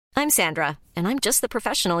I'm Sandra, and I'm just the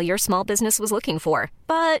professional your small business was looking for.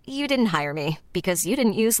 But you didn't hire me because you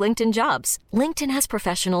didn't use LinkedIn Jobs. LinkedIn has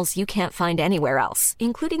professionals you can't find anywhere else,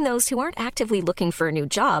 including those who aren't actively looking for a new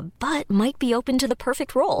job, but might be open to the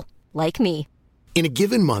perfect role, like me. In a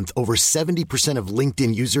given month, over 70% of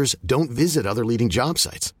LinkedIn users don't visit other leading job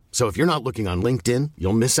sites. So if you're not looking on LinkedIn,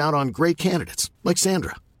 you'll miss out on great candidates like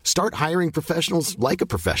Sandra. Start hiring professionals like a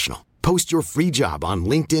professional. Post your free job on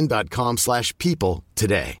linkedin.com/people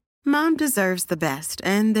today. Mom deserves the best,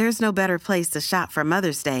 and there's no better place to shop for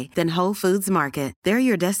Mother's Day than Whole Foods Market. They're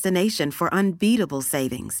your destination for unbeatable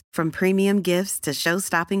savings, from premium gifts to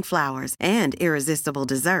show-stopping flowers and irresistible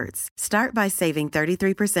desserts. Start by saving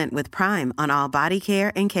 33% with Prime on all body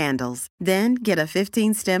care and candles. Then get a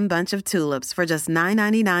 15-stem bunch of tulips for just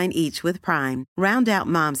 $9.99 each with Prime. Round out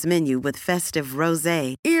Mom's menu with festive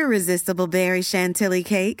rosé, irresistible berry chantilly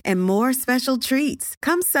cake, and more special treats.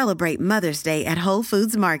 Come celebrate Mother's Day at Whole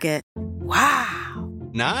Foods Market. Wow.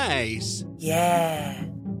 Nice. Yeah.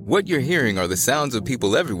 What you're hearing are the sounds of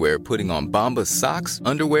people everywhere putting on Bombas socks,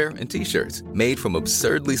 underwear, and T-shirts made from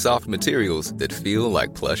absurdly soft materials that feel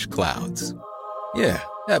like plush clouds. Yeah,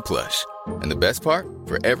 that plush. And the best part?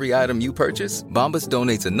 For every item you purchase, Bombas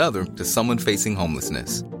donates another to someone facing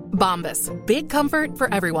homelessness. Bombas. Big comfort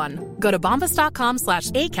for everyone. Go to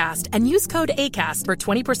bombas.com/ACAST and use code ACAST for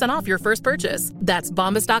 20% off your first purchase. That's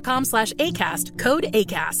bombas.com/ACAST. Code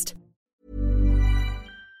ACAST.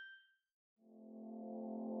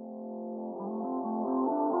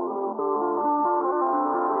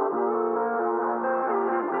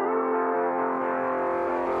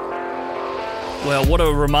 Well, what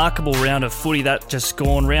a remarkable round of footy that just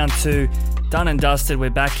gone. Round 2 done and dusted. We're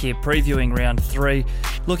back here previewing round 3,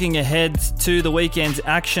 looking ahead to the weekend's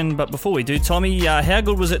action. But before we do, Tommy, how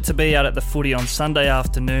good was it to be out at the footy on Sunday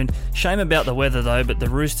afternoon? Shame about the weather though, but the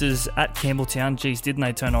Roosters at Campbelltown, geez, didn't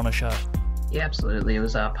they turn on a show? Yeah, absolutely. It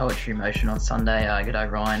was poetry in motion on Sunday.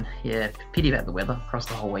 G'day, Ryan. Yeah, pity about the weather across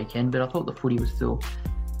the whole weekend, but I thought the footy was still,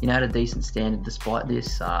 at a decent standard despite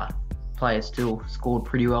this. Players still scored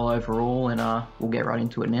pretty well overall, and we'll get right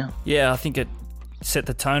into it now. Yeah, I think it set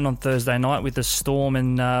the tone on Thursday night with the Storm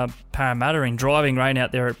and Parramatta in driving rain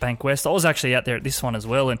out there at Bankwest. I was actually out there at this one as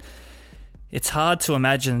well, and it's hard to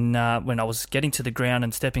imagine when I was getting to the ground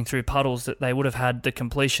and stepping through puddles that they would have had the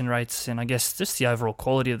completion rates and I guess just the overall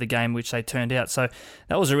quality of the game which they turned out. So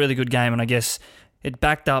that was a really good game, and I guess it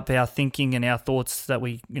backed up our thinking and our thoughts that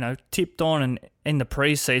we, tipped on and in the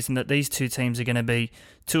pre-season that these two teams are going to be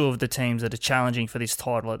two of the teams that are challenging for this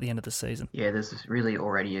title at the end of the season. Yeah, there's really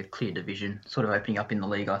already a clear division sort of opening up in the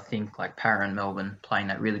league, I think, like Para and Melbourne playing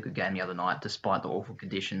that really good game the other night despite the awful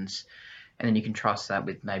conditions. And then you can trust that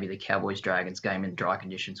with maybe the Cowboys-Dragons game in dry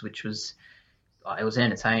conditions, which was, it was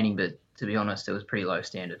entertaining, but to be honest, it was pretty low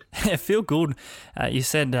standard. Yeah, feel good. You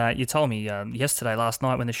said, you told me last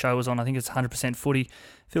night when the show was on, I think it's 100% footy.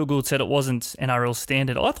 Phil Gould said it wasn't NRL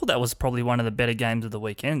standard. I thought that was probably one of the better games of the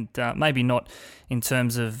weekend. Maybe not in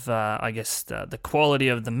terms of, the quality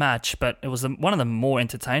of the match, but it was one of the more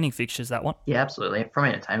entertaining fixtures, that one. Yeah, absolutely. From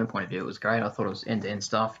an entertainment point of view, it was great. I thought it was end-to-end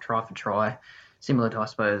stuff, try for try. Similar to, I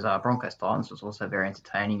suppose, Broncos-Titans was also very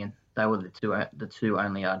entertaining, and they were the two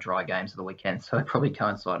only dry games of the weekend, so it probably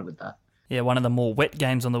coincided with that. Yeah, one of the more wet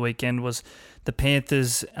games on the weekend was the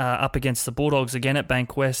Panthers up against the Bulldogs again at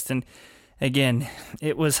Bankwest. And again,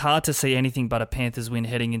 it was hard to see anything but a Panthers win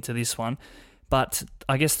heading into this one. But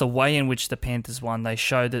I guess the way in which the Panthers won, they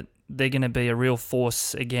showed that they're going to be a real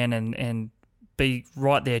force again and be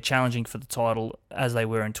right there challenging for the title as they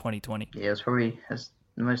were in 2020. Yeah, it was probably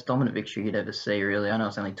the most dominant victory you'd ever see, really. I know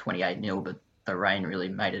it's only 28-0, but the rain really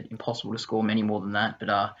made it impossible to score many more than that.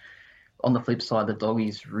 But on the flip side, the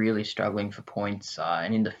Doggies really struggling for points,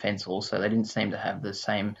 and in defence also. They didn't seem to have the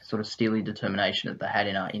same sort of steely determination that they had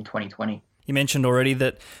in 2020. You mentioned already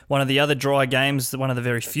that one of the other dry games, one of the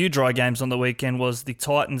very few dry games on the weekend, was the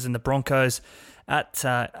Titans and the Broncos at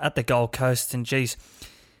the Gold Coast. And geez,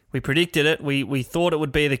 we predicted it. We thought it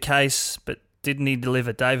would be the case, but didn't he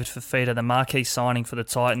deliver? David Fifita, the marquee signing for the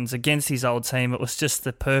Titans against his old team. It was just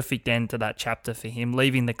the perfect end to that chapter for him,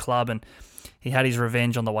 leaving the club, and he had his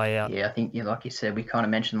revenge on the way out. Yeah, I think, like you said, we kind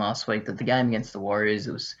of mentioned last week that the game against the Warriors,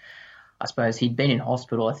 it was, I suppose he'd been in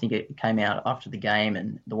hospital. I think it came out after the game,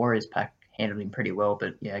 and the Warriors pack handled him pretty well.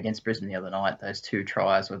 But yeah, against Brisbane the other night, those two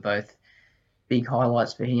tries were both big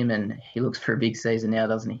highlights for him, and he looks for a big season now,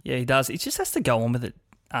 doesn't he? Yeah, he does. He just has to go on with it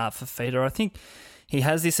for Fifita. I think he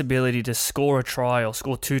has this ability to score a try or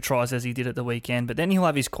score two tries as he did at the weekend, but then he'll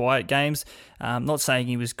have his quiet games. Not saying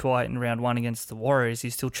he was quiet in round one against the Warriors. He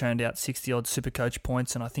still churned out 60-odd Supercoach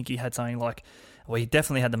points, and I think he had something like Well, he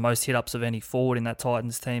definitely had the most hit-ups of any forward in that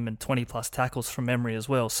Titans team and 20-plus tackles from memory as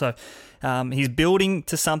well. So he's building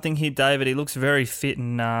to something here, David. He looks very fit,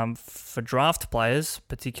 and for draft players,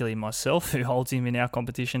 particularly myself, who holds him in our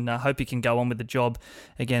competition, I hope he can go on with the job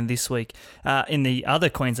again this week. In the other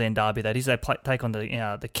Queensland derby, that is, they take on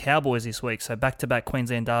the Cowboys this week, so back-to-back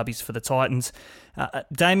Queensland derbies for the Titans.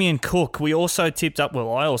 Damien Cook, I also tipped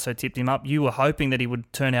him up. You were hoping that he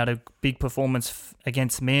would turn out a big performance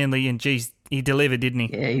against Manly, and geez, he delivered, didn't he?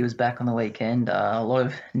 Yeah, he was back on the weekend. A lot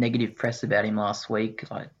of negative press about him last week,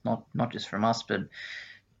 like not just from us, but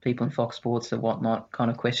people in Fox Sports and whatnot,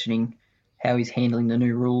 kind of questioning how he's handling the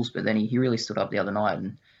new rules. But then he really stood up the other night,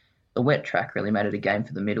 and the wet track really made it a game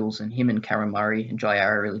for the middles, and him and Cameron Murray and Jai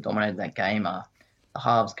Arrow really dominated that game. The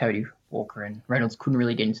halves, Cody Walker and Reynolds, couldn't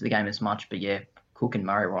really get into the game as much, but yeah, Cook and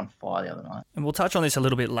Murray were on fire the other night. And we'll touch on this a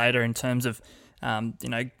little bit later in terms of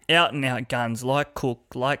out-and-out guns like Cook,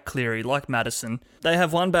 like Cleary, like Madison. They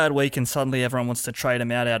have one bad week and suddenly everyone wants to trade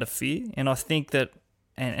them out of fear. And I think that,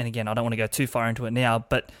 and again, I don't want to go too far into it now,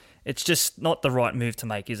 but it's just not the right move to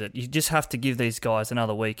make, is it? You just have to give these guys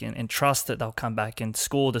another week and trust that they'll come back and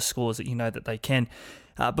score the scores that you know that they can.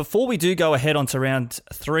 Before we do go ahead onto round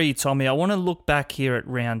 3, Tommy, I want to look back here at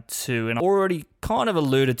round 2, and I already kind of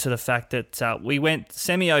alluded to the fact that we went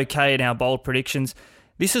semi-okay in our bold predictions.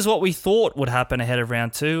 This is what we thought would happen ahead of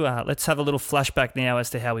round 2. Let's have a little flashback now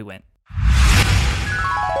as to how we went.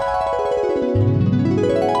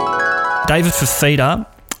 David Fifita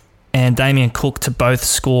and Damien Cook to both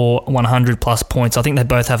score 100-plus points. I think they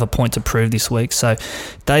both have a point to prove this week. So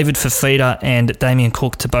David Fifita and Damien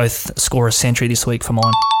Cook to both score a century this week for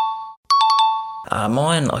mine.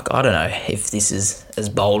 Mine, I don't know if this is as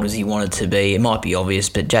bold as you want it to be. It might be obvious,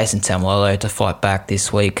 but Jason Taumalolo to fight back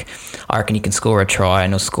this week. I reckon he can score a try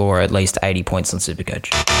and he'll score at least 80 points on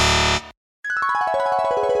Supercoach.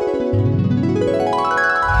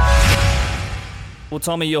 Well,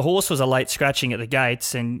 Tommy, your horse was a late scratching at the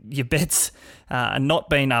gates and your bets are not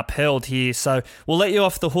being upheld here. So we'll let you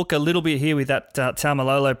off the hook a little bit here with that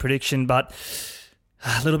Taumalolo prediction, but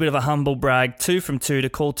a little bit of a humble brag. 2 from 2 to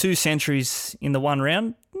call 2 centuries in the one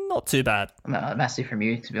round. Not too bad. Massive from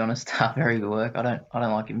you, to be honest. Very good work. I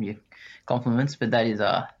don't like giving you compliments, but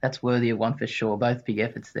that's worthy of one for sure. Both big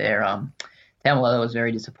efforts there. Taumalolo was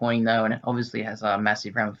very disappointing though, and it obviously has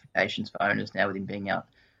massive ramifications for owners now with him being out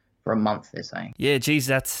for a month, they're saying. Yeah, geez,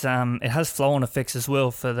 that's it has flow-on effects as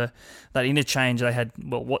well for that interchange. They had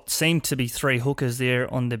what seemed to be 3 hookers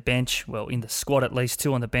there on the bench, in the squad at least,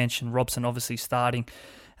 2 on the bench, and Robson obviously starting.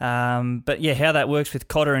 But yeah, how that works with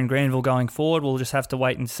Cotter and Granville going forward, we'll just have to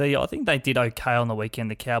wait and see. I think they did okay on the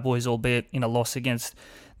weekend, the Cowboys, albeit in a loss against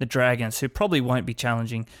the Dragons, who probably won't be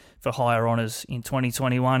challenging for higher honours in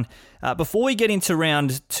 2021. Before we get into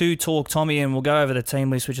round 2 talk, Tommy, and we'll go over the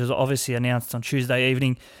team list, which was obviously announced on Tuesday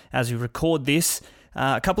evening as we record this.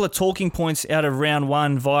 A couple of talking points out of round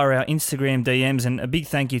 1 via our Instagram DMs, and a big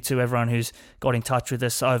thank you to everyone who's got in touch with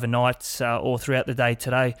us overnight or throughout the day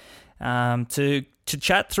today to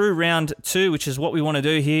chat through round 2, which is what we want to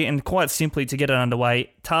do here, and quite simply to get it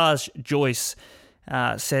underway. Taj Joyce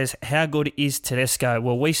says, how good is Tedesco?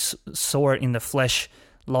 Well, we saw it in the flesh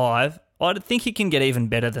live. I think he can get even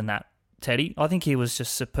better than that, Teddy. I think he was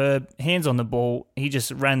just superb. Hands on the ball. He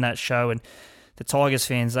just ran that show, and the Tigers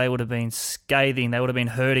fans, they would have been scathing. They would have been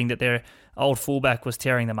hurting that their old fullback was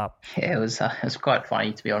tearing them up. Yeah, it was quite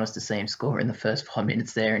funny, to be honest, to see him score in the first 5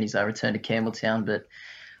 minutes there in his return to Campbelltown. But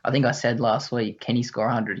I think I said last week, can he score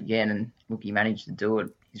 100 again? And look, he managed to do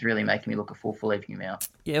it. He's really making me look a fool for leaving him out.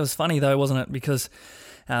 Yeah, it was funny though, wasn't it? Because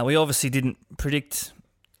we obviously didn't predict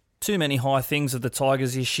too many high things of the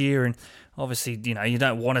Tigers this year, and obviously, you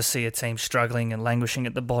don't want to see a team struggling and languishing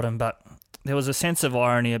at the bottom, but there was a sense of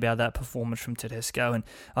irony about that performance from Tedesco, and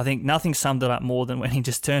I think nothing summed it up more than when he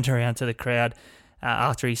just turned around to the crowd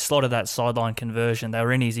after he slotted that sideline conversion. They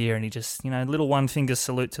were in his ear, and he just, little one-finger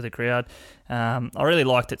salute to the crowd. I really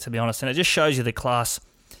liked it, to be honest, and it just shows you the class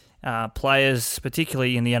players,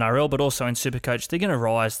 particularly in the NRL, but also in Supercoach, they're going to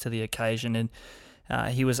rise to the occasion, and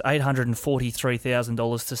he was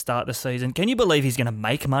 $843,000 to start the season. Can you believe he's going to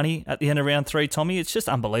make money at the end of round 3, Tommy? It's just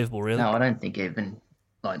unbelievable, really. No, I don't think even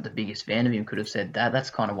the biggest fan of him could have said that. That's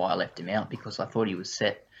kind of why I left him out, because I thought he was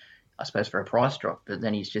set, I suppose, for a price drop. But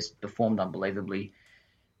then he's just performed unbelievably.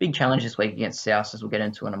 Big challenge this week against South, as we'll get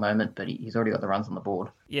into in a moment, but he's already got the runs on the board.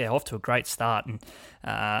 Yeah, off to a great start. And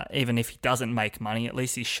even if he doesn't make money, at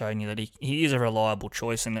least he's shown you that he is a reliable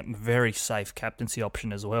choice and a very safe captaincy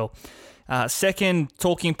option as well. Second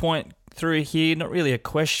talking point through here, not really a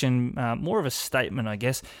question, more of a statement, I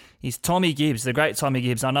guess, is Tommy Gibbs, the great Tommy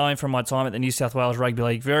Gibbs. I know him from my time at the New South Wales Rugby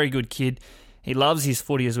League. Very good kid. He loves his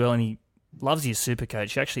footy as well, and he loves his super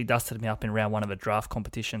coach. He actually dusted me up in round 1 of a draft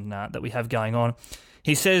competition that we have going on.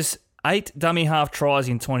 He says 8 dummy half tries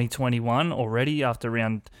in 2021 already after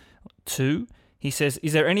round 2. He says,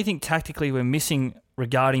 is there anything tactically we're missing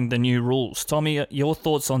regarding the new rules? Tommy, your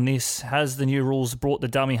thoughts on this? Has the new rules brought the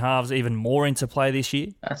dummy halves even more into play this year?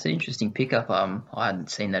 That's an interesting pickup. I hadn't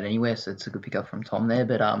seen that anywhere, so it's a good pickup from Tom there.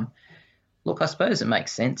 But look, I suppose it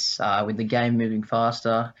makes sense with the game moving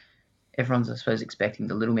faster. Everyone's, I suppose, expecting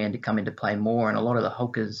the little man to come into play more, and a lot of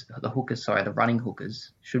the running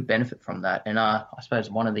hookers should benefit from that. And I suppose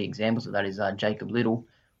one of the examples of that is Jacob Little,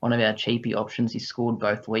 one of our cheapy options. He's scored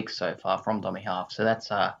both weeks so far from dummy half, so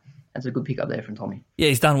that's a good pickup there from Tommy. Yeah,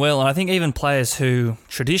 he's done well, and I think even players who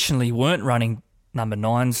traditionally weren't running number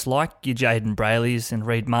 9s, like your Jaden Brayleys and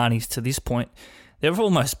Reed Marnies to this point, they've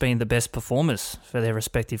almost been the best performers for their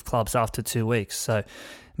respective clubs after 2 weeks. So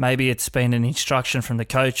maybe it's been an instruction from the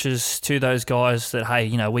coaches to those guys that,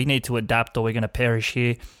 hey, we need to adapt or we're going to perish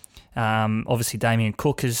here. Obviously, Damien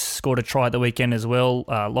Cook has scored a try at the weekend as well.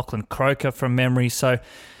 Lachlan Croker from memory. So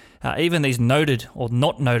even these noted or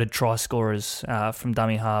not noted try scorers from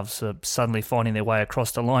dummy halves are suddenly finding their way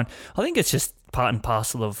across the line. I think it's just part and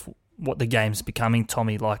parcel of what the game's becoming,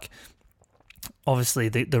 Tommy. Like, obviously,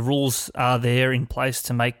 the rules are there in place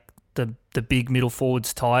to make the big middle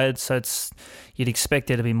forwards tired, so you'd expect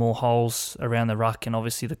there to be more holes around the ruck, and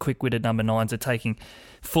obviously the quick-witted number 9s are taking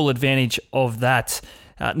full advantage of that.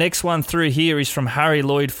 Next one through here is from Harry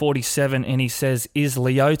Lloyd 47, and he says, "Is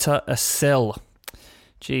Leota a sell?"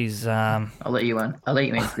 Jeez, I'll let you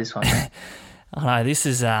answer this one. Man. I know this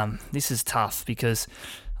is tough, because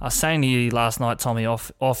I was saying to you last night, Tommy,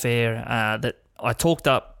 off air, that I talked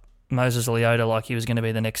up Moses Leota like he was going to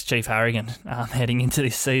be the next Chief Harrigan heading into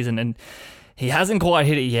this season, and he hasn't quite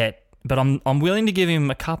hit it yet. But I'm willing to give him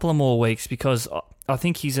a couple of more weeks, because I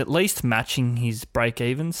think he's at least matching his break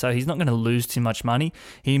even, so he's not going to lose too much money.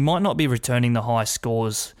 He might not be returning the high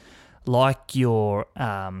scores like your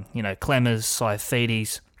Clemmers,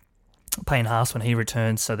 Saifides, Payne Haas when he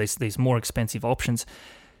returns. So these more expensive options.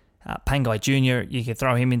 Pangai Jr., you can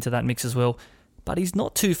throw him into that mix as well. But he's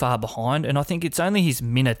not too far behind, and I think it's only his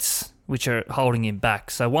minutes which are holding him back.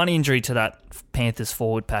 So one injury to that Panthers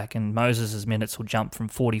forward pack, and Moses' minutes will jump from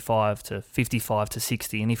 45 to 55 to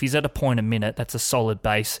 60. And if he's at a point a minute, that's a solid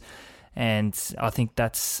base, and I think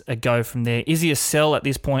that's a go from there. Is he a sell at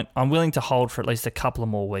this point? I'm willing to hold for at least a couple of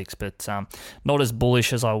more weeks, but not as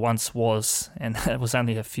bullish as I once was, and that was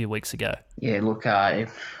only a few weeks ago. Yeah, look, I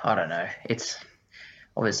don't know. It's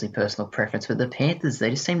obviously personal preference, but the Panthers, they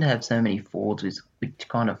just seem to have so many forwards which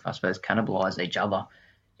kind of, I suppose, cannibalise each other.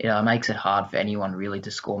 It makes it hard for anyone really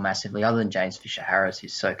to score massively, other than James Fisher-Harris,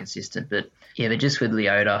 who's so consistent. But just with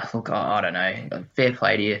Leota, look, I don't know. Fair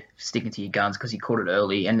play to you, sticking to your guns, because he caught it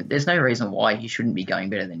early, and there's no reason why he shouldn't be going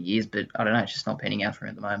better than he is, but I don't know, it's just not panning out for him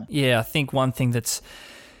at the moment. Yeah, I think one thing that's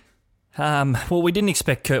we didn't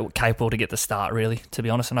expect Kurt Capewell to get the start, really, to be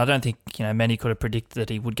honest, and I don't think many could have predicted that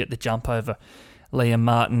he would get the jump over Liam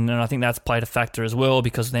Martin, and I think that's played a factor as well,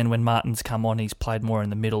 because then when Martin's come on, he's played more in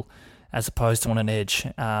the middle as opposed to on an edge,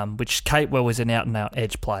 which Capewell was an out-and-out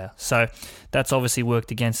edge player. So that's obviously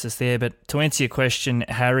worked against us there. But to answer your question,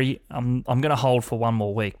 Harry, I'm going to hold for one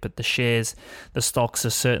more week, but the stocks are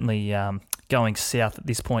certainly going south at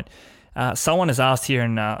this point. Someone has asked here,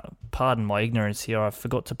 and pardon my ignorance here, I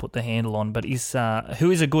forgot to put the handle on, but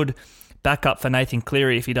who is a good backup for Nathan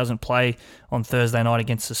Cleary if he doesn't play on Thursday night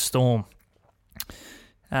against the Storm?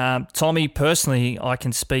 Tommy, personally, I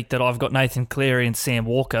can speak that I've got Nathan Cleary and Sam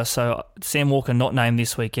Walker. So Sam Walker not named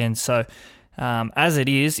this weekend. So as it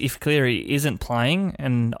is, if Cleary isn't playing,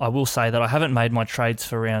 and I will say that I haven't made my trades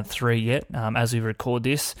for round 3 yet, as we record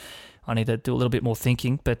this, I need to do a little bit more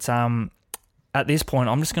thinking. But at this point,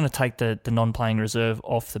 I'm just going to take the non-playing reserve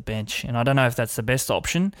off the bench. And I don't know if that's the best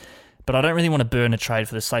option, but I don't really want to burn a trade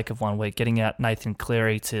for the sake of 1 week, getting out Nathan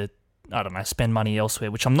Cleary to, I don't know, spend money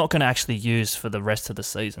elsewhere, which I'm not going to actually use for the rest of the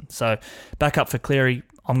season. So back up for Cleary,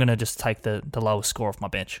 I'm going to just take the lowest score off my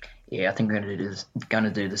bench. Yeah, I think we're going to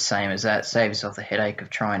do the same as that. Save yourself the headache of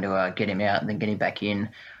trying to get him out and then get him back in.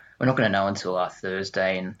 We're not going to know until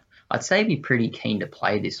Thursday, and I'd say be pretty keen to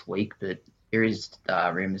play this week, but there is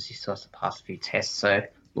rumours he still has to pass a few tests. So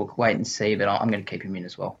look, wait and see, but I'm going to keep him in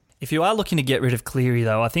as well. If you are looking to get rid of Cleary,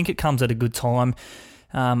 though, I think it comes at a good time.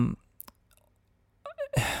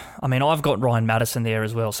 I mean, I've got Ryan Madison there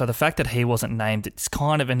as well, so the fact that he wasn't named, it's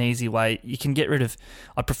kind of an easy way. You can get rid of...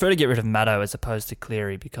 I prefer to get rid of Maddo as opposed to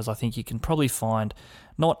Cleary, because I think you can probably find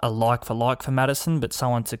not a like for Madison, but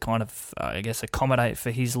someone to kind of, accommodate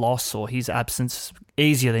for his loss or his absence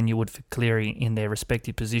easier than you would for Cleary in their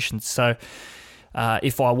respective positions. So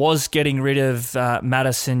If I was getting rid of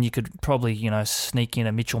Madison, you could probably, sneak in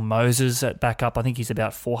a Mitchell Moses at backup. I think he's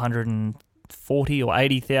about $440,000 or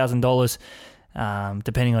 $80,000.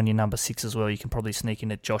 Depending on your number 6 as well, you can probably sneak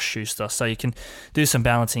in at Josh Schuster. So you can do some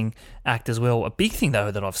balancing act as well. A big thing,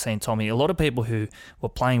 though, that I've seen, Tommy, a lot of people who were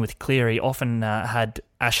playing with Cleary often had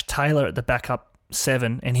Ash Taylor at the backup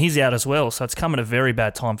 7, and he's out as well. So it's come at a very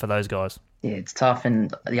bad time for those guys. Yeah, it's tough.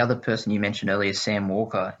 And the other person you mentioned earlier, Sam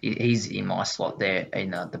Walker, he's in my slot there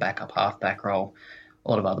in the backup halfback role. A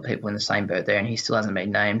lot of other people in the same boat there, and he still hasn't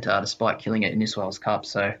been named despite killing it in this World Cup.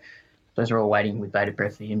 So those are all waiting with bated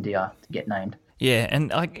breath for him to get named. Yeah,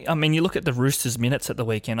 and I mean, you look at the Roosters' minutes at the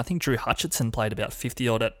weekend. I think Drew Hutchison played about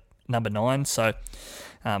 50-odd at number 9. So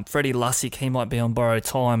Freddie Lussick, he might be on borrowed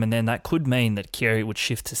time, and then that could mean that Carey would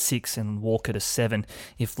shift to 6 and Walker to 7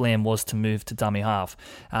 if Lamb was to move to dummy half.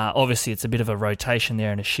 Obviously, it's a bit of a rotation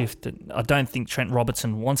there and a shift. I don't think Trent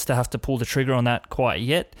Robertson wants to have to pull the trigger on that quite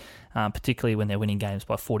yet, particularly when they're winning games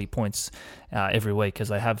by 40 points every week, as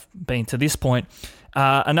they have been to this point.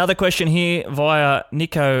 Another question here via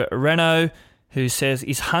Nico Renault, who says,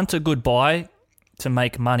 is Hunt a good buy to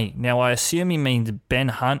make money? Now, I assume he means Ben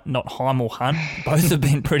Hunt, not Heimel Hunt. Both have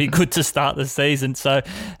been pretty good to start the season, so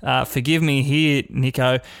forgive me here,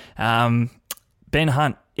 Nico. Ben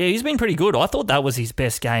Hunt, yeah, he's been pretty good. I thought that was his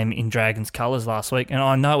best game in Dragons colours last week, and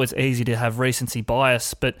I know it's easy to have recency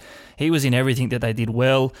bias, but he was in everything that they did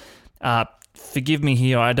well. Forgive me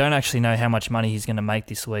here, I don't actually know how much money he's going to make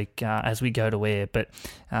this week as we go to air, but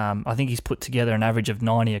I think he's put together an average of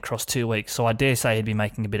 90 across 2 weeks, so I dare say he'd be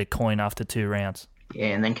making a bit of coin after 2 rounds. Yeah,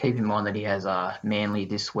 and then keep in mind that he has Manly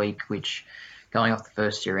this week, which going off the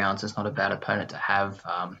first 2 rounds is not a bad opponent to have.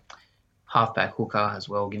 Halfback hooker as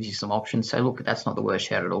well gives you some options, so look, that's not the worst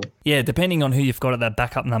shout at all. Yeah, depending on who you've got at that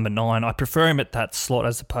backup number 9, I prefer him at that slot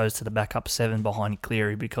as opposed to the backup 7 behind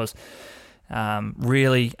Cleary, because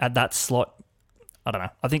really at that slot, I don't know.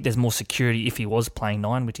 I think there's more security if he was playing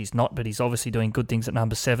 9, which he's not, but he's obviously doing good things at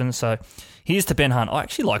number 7. So here's to Ben Hunt. I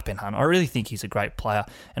actually like Ben Hunt. I really think he's a great player.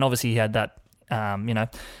 And obviously he had that,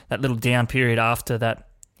 that little down period after that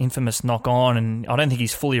infamous knock on, and I don't think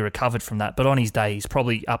he's fully recovered from that. But on his day, he's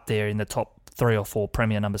probably up there in the top 3 or 4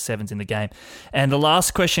 premier number 7s in the game. And the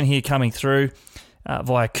last question here coming through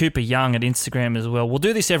via Cooper Young at Instagram as well. We'll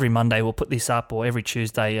do this every Monday. We'll put this up, or every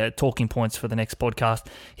Tuesday, talking points for the next podcast.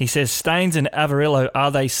 He says, Staines and Averillo,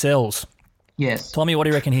 are they sells? Yes. Tommy, what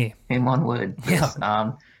do you reckon here? In one word. Yes.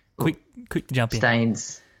 Quick to jump in.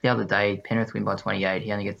 Staines, the other day, Penrith win by 28.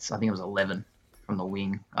 He only gets, I think it was 11 from the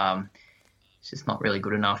wing. It's just not really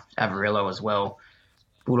good enough. Averillo as well.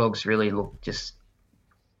 Bulldogs really look just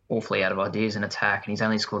awfully out of ideas in attack, and he's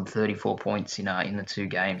only scored 34 points in the 2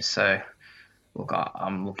 games. So look,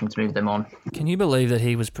 I'm looking to move them on. Can you believe that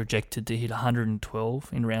he was projected to hit 112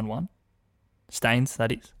 in round 1? Staines,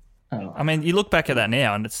 that is. Oh. I mean, you look back at that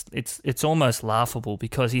now, and it's almost laughable,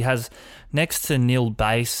 because he has next to nil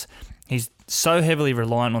base. He's so heavily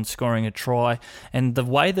reliant on scoring a try, and the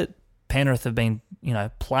way that Penrith have been,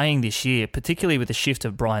 playing this year, particularly with the shift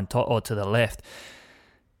of Brian To'o to the left,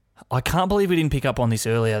 I can't believe we didn't pick up on this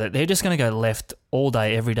earlier, that they're just going to go left all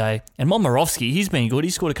day, every day. And Momirovski, he's been good.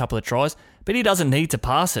 He scored a couple of tries, but he doesn't need to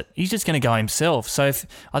pass it. He's just going to go himself. So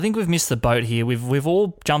I think we've missed the boat here. We've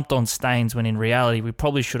all jumped on Staines when in reality we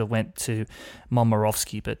probably should have went to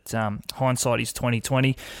Momirovski, but hindsight is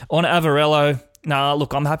 20/20. On Averillo,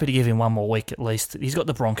 look, I'm happy to give him one more week at least. He's got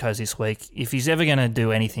the Broncos this week. If he's ever going to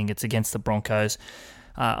do anything, it's against the Broncos.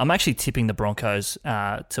 I'm actually tipping the Broncos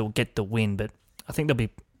to get the win, but I think there'll be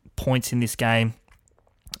points in this game.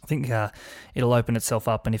 I think it'll open itself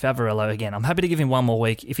up, and if Averillo, again, I'm happy to give him one more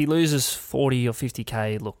week. If he loses 40 or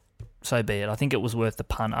 50k, look, so be it. I think it was worth the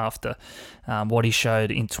punt after what he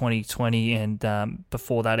showed in 2020 and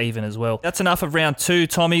before that even as well. That's enough of round 2,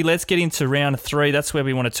 Tommy. Let's get into round 3. That's where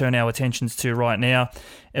we want to turn our attentions to right now.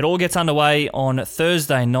 It all gets underway on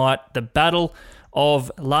Thursday night, the battle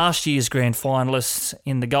of last year's grand finalists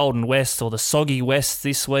in the Golden West, or the Soggy West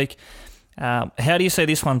this week. How do you see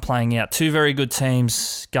this one playing out? 2 very good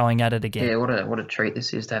teams going at it again. Yeah, what a treat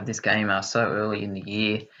this is to have this game so early in the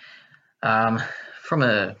year. From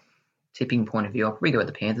a tipping point of view, I'll probably go with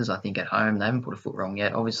the Panthers, I think, at home. They haven't put a foot wrong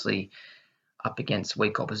yet. Obviously, up against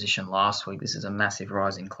weak opposition last week. This is a massive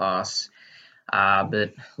rise in class.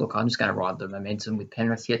 But look, I'm just going to ride the momentum with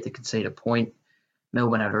Penrith yet to concede a point.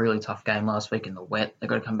 Melbourne had a really tough game last week in the wet. They've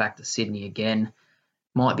got to come back to Sydney again.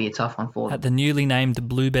 Might be a tough one for them. At the newly named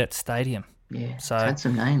Bluebet Stadium. Yeah, so it's had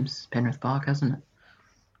some names. Penrith Park, hasn't it?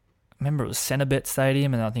 Remember, it was Centrebet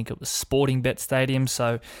Stadium, and I think it was Sporting Bet Stadium.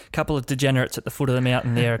 So a couple of degenerates at the foot of the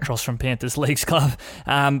mountain there across from Panthers Leagues Club.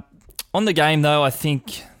 On the game, though, I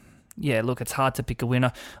think yeah, look, it's hard to pick a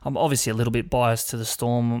winner. I'm obviously a little bit biased to the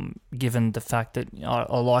Storm, given the fact that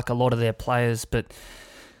I like a lot of their players, but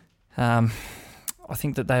I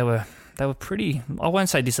think that they were pretty, I won't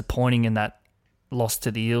say disappointing in that loss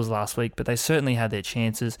to the Eels last week, but they certainly had their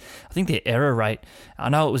chances. I think their error rate, I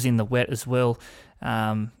know it was in the wet as well,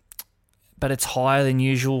 but it's higher than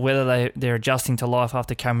usual. Whether they're adjusting to life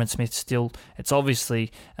after Cameron Smith still, it's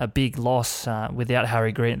obviously a big loss without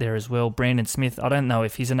Harry Grant there as well. Brandon Smith, I don't know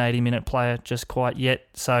if he's an 80-minute player just quite yet,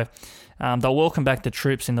 so they'll welcome back the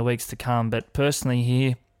troops in the weeks to come, but personally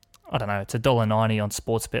here, I don't know, it's $1.90 on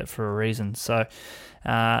Sportsbet for a reason. So,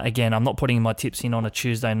 again, I'm not putting my tips in on a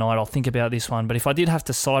Tuesday night. I'll think about this one. But if I did have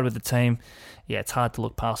to side with the team, yeah, it's hard to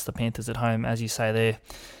look past the Panthers at home, as you say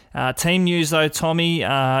there. Team news, though, Tommy.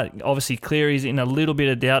 Obviously, Cleary's in a little bit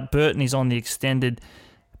of doubt. Burton is on the extended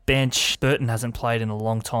bench. Burton hasn't played in a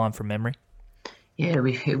long time from memory. Yeah,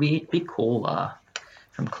 we big call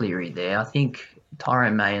from Cleary there. I think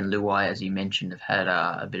Tyrone May and Luai, as you mentioned, have had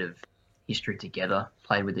a bit of history together,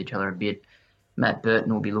 played with each other a bit. Matt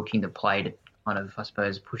Burton will be looking to play to kind of, I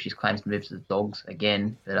suppose, push his claims to move to the Dogs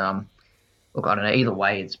again. But look, I don't know. Either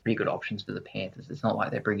way, it's pretty good options for the Panthers. It's not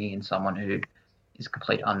like they're bringing in someone who is a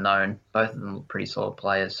complete unknown. Both of them look pretty solid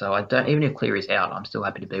players. So I don't, even if Cleary's out, I'm still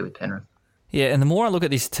happy to be with Penrith. Yeah, and the more I look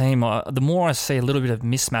at this team, the more I see a little bit of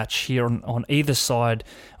mismatch here on either side.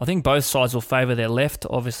 I think both sides will favour their left.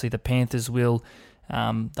 Obviously, the Panthers will.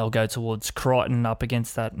 They'll go towards Crichton up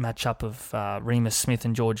against that matchup of Remus Smith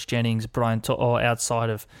and George Jennings. Or outside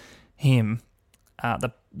of him,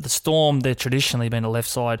 the Storm, they've traditionally been a left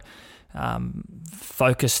side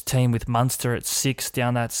focused team with Munster at 6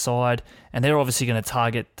 down that side, and they're obviously going to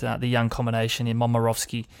target the young combination in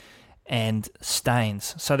Momirovski and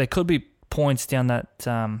Staines. So there could be points down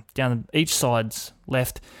each side's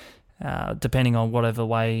left, depending on whatever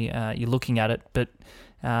way you're looking at it. But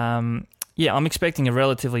yeah, I'm expecting a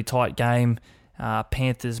relatively tight game.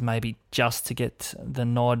 Panthers maybe just to get the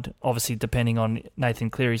nod, obviously depending on Nathan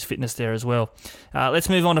Cleary's fitness there as well. Let's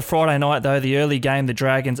move on to Friday night, though. The early game, the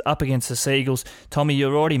Dragons up against the Seagulls. Tommy, you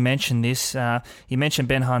already mentioned this. You mentioned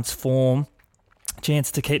Ben Hunt's form.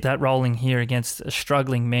 Chance to keep that rolling here against a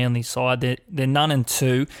struggling Manly side. They're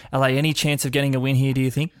 0-2. Are they any chance of getting a win here, do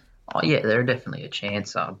you think? Oh, yeah, they're definitely a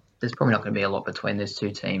chance. There's probably not going to be a lot between those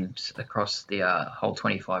two teams across the whole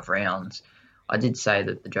 25 rounds. I did say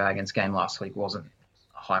that the Dragons game last week wasn't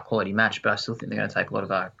a high-quality match, but I still think they're going to take a lot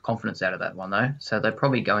of confidence out of that one, though. So they'll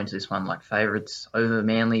probably go into this one like favourites over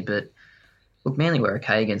Manly. But, look, Manly were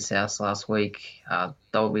okay against South last week.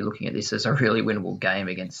 They'll be looking at this as a really winnable game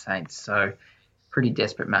against Saints. So pretty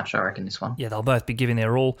desperate match, I reckon, this one. Yeah, they'll both be giving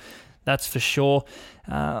their all. That's for sure.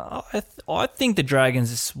 I think the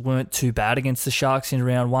Dragons weren't too bad against the Sharks in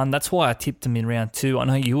round 1. That's why I tipped them in round 2. I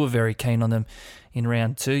know you were very keen on them in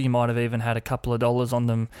round 2. You might have even had a couple of dollars on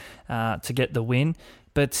them to get the win.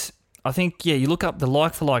 But I think, yeah, you look up the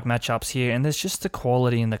like-for-like matchups here, and there's just the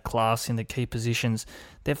quality and the class in the key positions.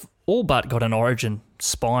 They've all but got an origin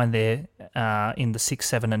spine there in the 6,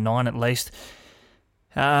 7 and 9 at least.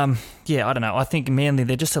 Yeah, I don't know. I think Manly,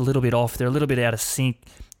 they're just a little bit off. They're a little bit out of sync.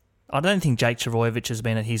 I don't think Jake Trbojevic has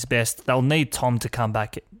been at his best. They'll need Tom to come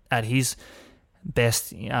back at his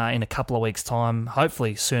best in a couple of weeks' time,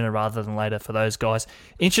 hopefully sooner rather than later for those guys.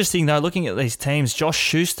 Interesting, though, looking at these teams, Josh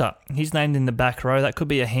Schuster, he's named in the back row. That could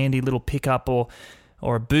be a handy little pickup or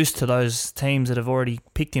a boost to those teams that have already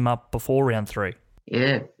picked him up before round 3.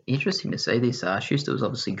 Yeah, interesting to see this. Schuster was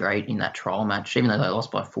obviously great in that trial match. Even though they lost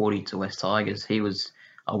by 40 to West Tigers, he was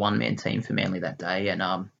a one-man team for Manly that day, and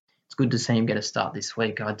it's good to see him get a start this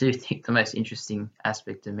week. I do think the most interesting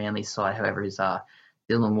aspect of Manly's side, however, is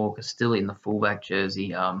Dylan Walker still in the fullback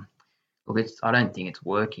jersey. Look, I don't think it's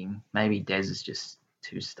working. Maybe Des is just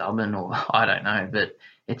too stubborn, or I don't know, but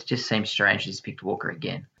it just seems strange he's picked Walker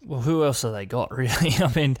again. Well, who else have they got, really? I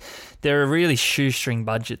mean, they're a really shoestring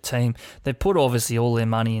budget team. They put obviously all their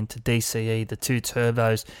money into DCE, the 2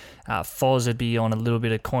 turbos. Foz would be on a little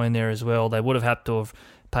bit of coin there as well. They would have had to have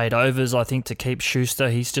paid overs, I think, to keep Schuster.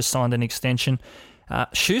 He's just signed an extension.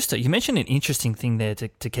 Schuster, you mentioned an interesting thing there to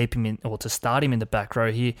keep him in, or to start him in the back row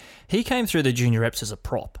here. He came through the junior reps as a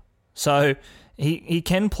prop. So he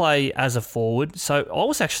can play as a forward. So I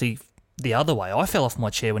was actually the other way. I fell off my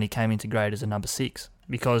chair when he came into grade as a number 6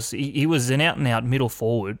 because he was an out-and-out middle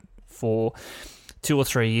forward for 2 or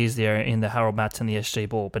 3 years there in the Harold Matts and the SG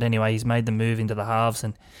Ball. But anyway, he's made the move into the halves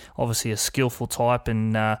and obviously a skillful type,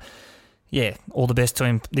 and yeah, all the best to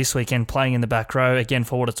him this weekend playing in the back row. Again,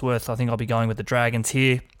 for what it's worth, I think I'll be going with the Dragons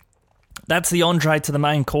here. That's the entree to the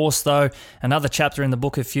main course, though. Another chapter in the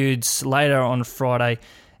Book of Feuds later on Friday.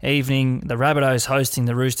 evening. The Rabbitohs hosting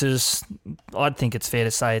the Roosters. I'd think it's fair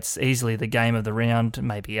to say it's easily the game of the round,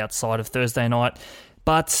 maybe outside of Thursday night.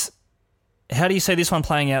 But how do you see this one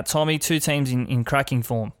playing out, Tommy? Two teams in cracking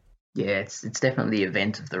form. Yeah, it's definitely the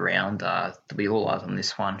event of the round. To be all eyes on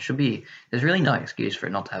this one. There's really no excuse for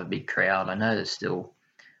it not to have a big crowd. I know there's still,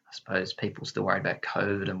 I suppose, people still worried about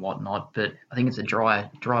COVID and whatnot, but I think it's a dry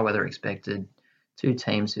weather expected. Two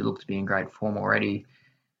teams who look to be in great form already.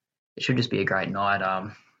 It should just be a great night.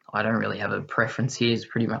 I don't really have a preference here.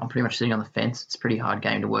 I'm pretty much sitting on the fence. It's a pretty hard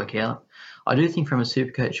game to work out. I do think from a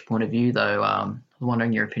Supercoach point of view, though, I'm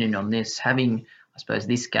wondering your opinion on this. Having, I suppose,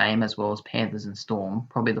 this game as well as Panthers and Storm,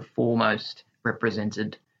 probably the four most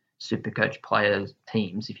represented Supercoach players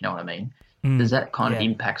teams, if you know what I mean. Does that kind of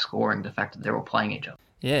impact scoring, the fact that they're all playing each other?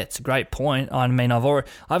 Yeah, it's a great point. I mean, I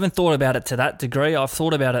haven't thought about it to that degree. I've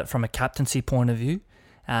thought about it from a captaincy point of view.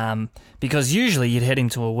 Because usually you'd head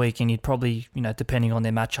into a week and you'd probably, depending on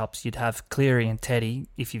their matchups, you'd have Cleary and Teddy,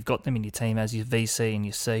 if you've got them in your team, as your VC and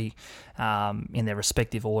your C in their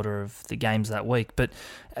respective order of the games that week. But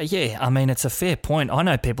it's a fair point. I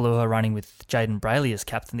know people who are running with Jayden Brailey as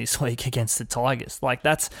captain this week against the Tigers. Like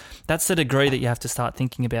that's the degree that you have to start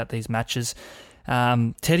thinking about these matches.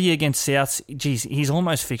 Teddy against Souths, geez, he's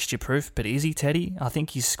almost fixture-proof, but is he, Teddy? I think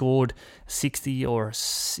he scored 60 or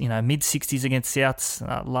mid-60s against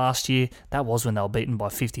Souths last year. That was when they were beaten by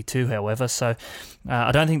 52, however, so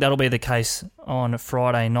I don't think that'll be the case on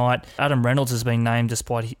Friday night. Adam Reynolds has been named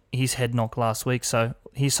despite his head knock last week, so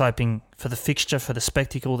he's hoping for the fixture, for the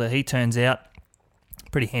spectacle that he turns out.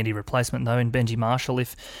 Pretty handy replacement, though, in Benji Marshall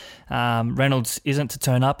if Reynolds isn't to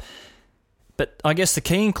turn up. But I guess the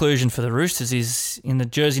key inclusion for the Roosters is in the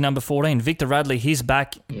jersey number 14, Victor Radley. He's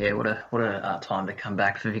back. Yeah, what a time to come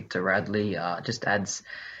back for Victor Radley. Just adds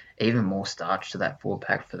even more starch to that forward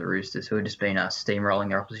pack for the Roosters, who have just been steamrolling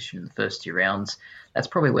their opposition in the first two rounds. That's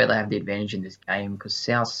probably where they have the advantage in this game, because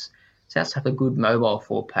Souths have a good mobile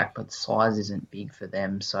forward pack, but size isn't big for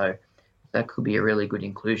them. So that could be a really good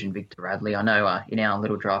inclusion, Victor Radley. I know in our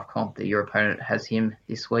little draft comp that your opponent has him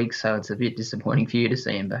this week, so it's a bit disappointing for you to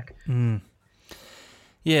see him back.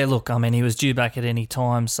 Yeah, look, I mean, he was due back at any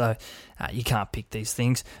time, so you can't pick these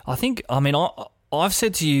things. I've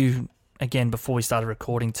said to you, again, before we started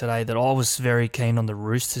recording today, that I was very keen on the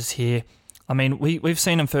Roosters here. I mean, we've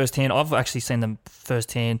seen them firsthand. I've actually seen them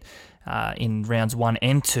firsthand in rounds 1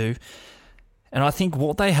 and 2, and I think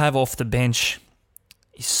what they have off the bench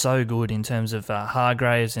is so good in terms of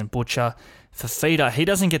Hargraves and Butcher. Fifita, he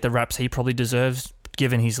doesn't get the raps he probably deserves,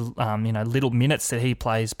 given his little minutes that he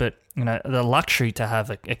plays, but the luxury to have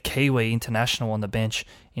a Kiwi international on the bench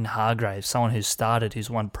in Hargraves, someone who's started, who's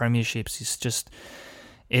won premierships,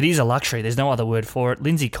 it is a luxury. There's no other word for it.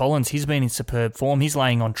 Lindsay Collins, he's been in superb form. He's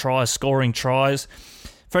laying on tries, scoring tries.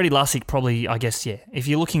 Freddie Lussick probably, I guess, if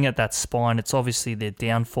you're looking at that spine, it's obviously their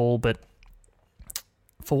downfall, but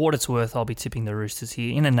for what it's worth, I'll be tipping the Roosters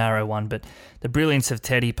here in a narrow one, but the brilliance of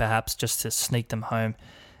Teddy perhaps just to sneak them home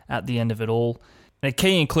at the end of it all. A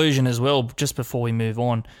key inclusion as well, just before we move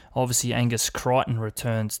on, obviously Angus Crichton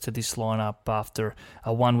returns to this lineup after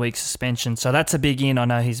a 1-week suspension. So that's a big in. I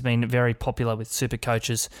know he's been very popular with super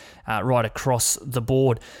coaches right across the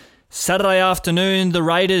board. Saturday afternoon, the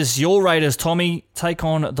Raiders, your Raiders, Tommy, take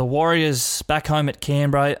on the Warriors back home at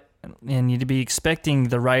Canberra. And you'd be expecting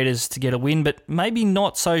the Raiders to get a win, but maybe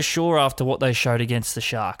not so sure after what they showed against the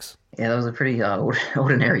Sharks. Yeah, that was a pretty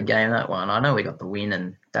ordinary game, that one. I know we got the win,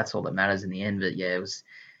 and that's all that matters in the end. But yeah, it was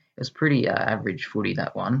pretty average footy,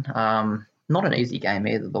 that one. Not an easy game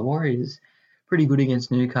either. The Warriors pretty good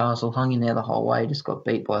against Newcastle, hung in there the whole way, just got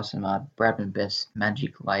beat by some Bradman Best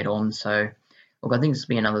magic late on. So look, I think this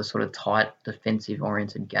will be another sort of tight,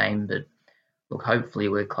 defensive-oriented game. But look, hopefully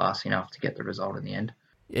we're classy enough to get the result in the end.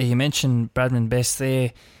 Yeah, you mentioned Bradman Best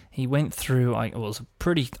there. He went through, it was a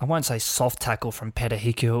pretty, I won't say soft tackle from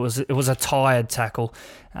Petahiku. It was a tired tackle,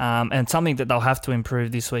 and something that they'll have to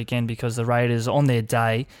improve this weekend, because the Raiders on their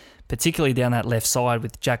day, particularly down that left side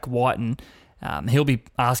with Jack Whiten, he'll be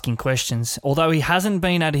asking questions, although he hasn't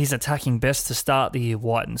been at his attacking best to start the year,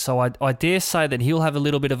 Whiten. So I dare say that he'll have a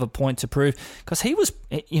little bit of a point to prove, because he was,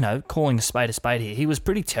 calling a spade here, he was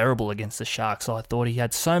pretty terrible against the Sharks. I thought he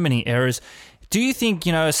had so many errors. Do you think,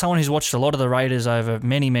 as someone who's watched a lot of the Raiders over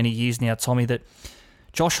many, many years now, Tommy, that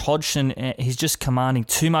Josh Hodgson, he's just commanding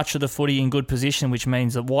too much of the footy in good position, which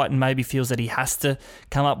means that Whiten maybe feels that he has to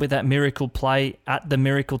come up with that miracle play at the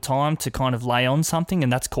miracle time to kind of lay on something,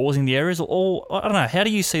 and that's causing the errors? Or I don't know, how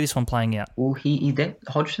do you see this one playing out? Well,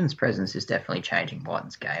 Hodgson's presence is definitely changing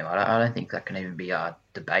Whiten's game. I don't think that can even be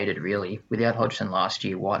debated, really. Without Hodgson last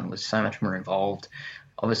year, Whiten was so much more involved.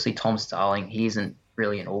 Obviously, Tom Starling, he isn't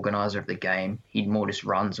really an organiser of the game. He more just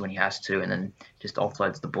runs when he has to and then just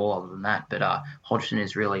offloads the ball other than that. But Hodgson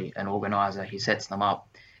is really an organiser. He sets them up.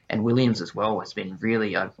 And Williams as well has been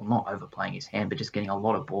really, not overplaying his hand, but just getting a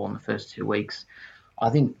lot of ball in the first 2 weeks. I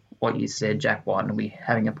think what you said, Jack White will be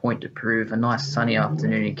having a point to prove. A nice sunny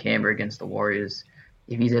afternoon in Canberra against the Warriors.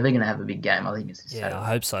 If he's ever going to have a big game, I think it's this Saturday. I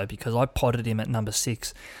hope so, because I potted him at number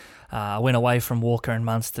 6. I went away from Walker and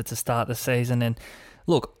Munster to start the season, and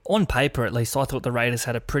look, on paper at least, I thought the Raiders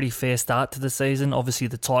had a pretty fair start to the season. Obviously,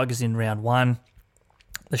 the Tigers in round 1,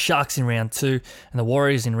 the Sharks in round 2, and the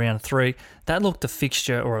Warriors in round 3. That looked a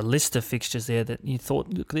fixture or a list of fixtures there that you thought,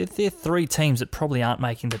 look, they're 3 teams that probably aren't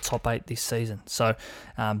making the top 8 this season. So,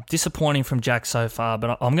 disappointing from Jack so far,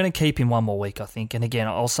 but I'm going to keep him one more week, I think. And again,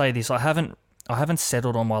 I'll say this, I haven't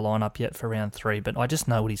settled on my lineup yet for round 3, but I just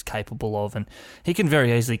know what he's capable of, and he can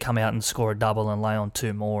very easily come out and score a double and lay on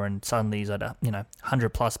 2 more, and suddenly he's at 100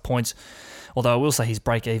 plus points. Although I will say his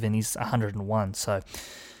break even is 101, so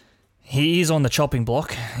he is on the chopping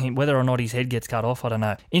block. Whether or not his head gets cut off, I don't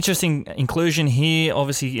know. Interesting inclusion here.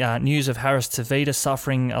 Obviously, news of Harris Tavita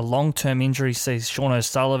suffering a long-term injury sees Sean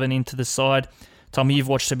O'Sullivan into the side. Tommy, you've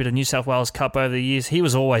watched a bit of New South Wales Cup over the years. He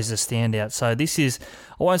was always the standout. So this is,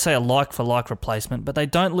 I won't say a like-for-like replacement, but they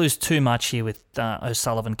don't lose too much here with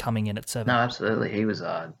O'Sullivan coming in at 7. No, absolutely. He was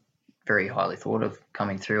very highly thought of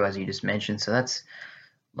coming through, as you just mentioned. So that's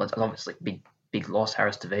obviously big loss.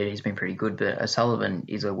 Harris Tavita, he's been pretty good, but O'Sullivan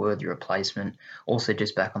is a worthy replacement. Also,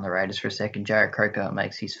 just back on the Raiders for a second, Jarrod Croker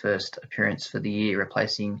makes his first appearance for the year,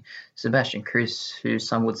 replacing Sebastian Kris, who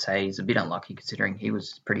some would say is a bit unlucky considering he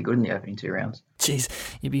was pretty good in the opening 2 rounds. Jeez,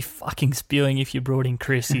 you'd be fucking spewing if you brought in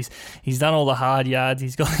Kris. He's done all the hard yards.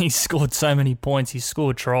 He's scored so many points. He's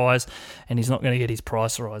scored tries, and he's not going to get his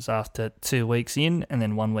price rise after 2 weeks in and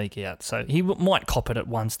then 1 week out. So he might cop it at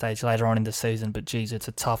one stage later on in the season, but geez, it's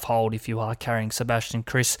a tough hold if you are carrying Sebastian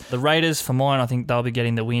Kris. The Raiders, for mine, I think they'll be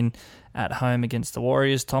getting the win at home against the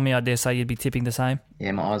Warriors. Tommy, I dare say you'd be tipping the same?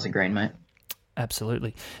 Yeah, my eyes are green, mate.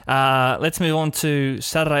 Absolutely. Let's move on to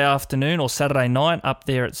Saturday afternoon or Saturday night up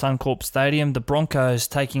there at Suncorp Stadium. The Broncos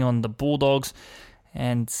taking on the Bulldogs.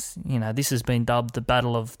 And, this has been dubbed the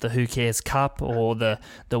Battle of the Who Cares Cup or the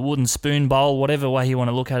Wooden Spoon Bowl, whatever way you want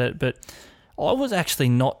to look at it. But I was actually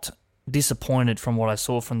not disappointed from what I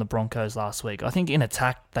saw from the Broncos last week. I think in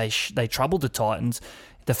attack, they troubled the Titans.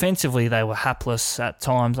 Defensively, they were hapless at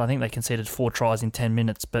times. I think they conceded 4 tries in 10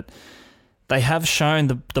 minutes, but they have shown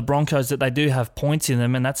the Broncos that they do have points in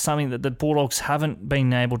them, and that's something that the Bulldogs haven't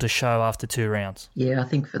been able to show after 2 rounds. Yeah, I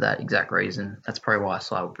think for that exact reason, that's probably why I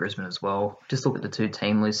sided with Brisbane as well. Just look at the 2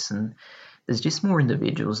 team lists, and there's just more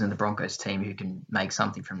individuals in the Broncos team who can make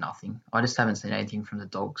something from nothing. I just haven't seen anything from the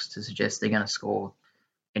Dogs to suggest they're going to score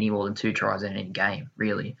any more than 2 tries in any game,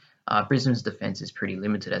 really. Brisbane's defence is pretty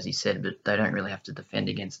limited, as he said, but they don't really have to defend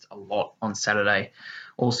against a lot on Saturday.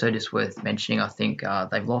 Also, just worth mentioning, I think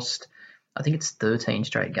they've lost, I think it's 13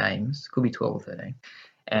 straight games, could be 12 or 13.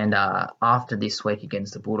 And after this week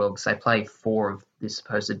against the Bulldogs, they play 4 of this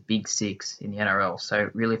supposed Big 6 in the NRL. So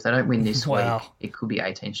really, if they don't win this week, it could be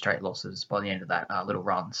 18 straight losses by the end of that little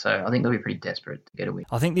run. So I think they'll be pretty desperate to get a win.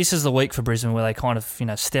 I think this is the week for Brisbane where they kind of,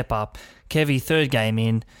 step up. Kevy, 3rd game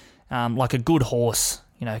in, like a good horse,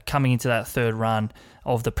 coming into that 3rd run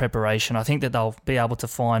of the preparation. I think that they'll be able to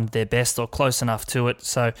find their best or close enough to it.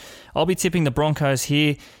 So I'll be tipping the Broncos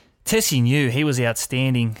here. Tessie New, he was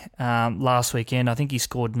outstanding last weekend. I think he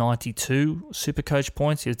scored 92 Supercoach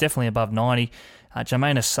points. He was definitely above 90.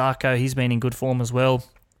 Jermaine Asako, he's been in good form as well.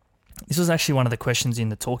 This was actually one of the questions in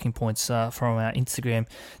the talking points from our Instagram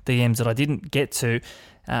DMs that I didn't get to.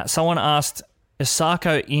 Someone asked,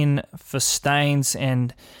 Asako in for Staines,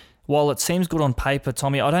 and while it seems good on paper,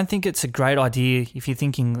 Tommy, I don't think it's a great idea if you're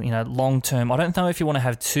thinking, long term. I don't know if you want to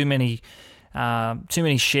have too many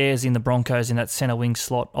shares in the Broncos in that centre wing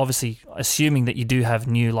slot. Obviously, assuming that you do have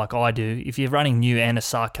New like I do, if you're running New and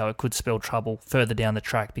Asako, it could spell trouble further down the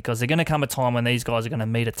track because there's going to come a time when these guys are going to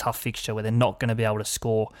meet a tough fixture where they're not going to be able to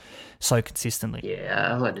score so consistently.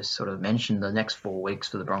 Yeah, as I just sort of mentioned, the next 4 weeks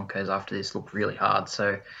for the Broncos after this look really hard.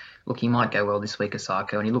 So, look, he might go well this week,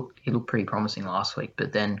 Asako, and he looked pretty promising last week,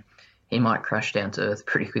 but then he might crash down to earth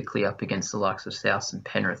pretty quickly up against the likes of South and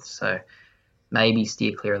Penrith. So, maybe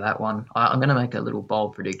steer clear of that one. I'm going to make a little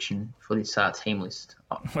bold prediction for this team list.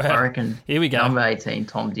 I reckon here we go. Number 18,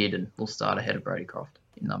 Tom Dearden, will start ahead of Brodie Croft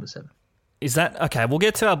in number 7. Is that okay? We'll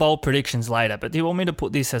get to our bold predictions later, but do you want me to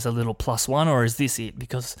put this as a little +1, or is this it?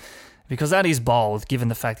 Because that is bold, given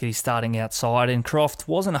the fact that he's starting outside, and Croft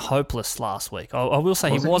wasn't hopeless last week. I will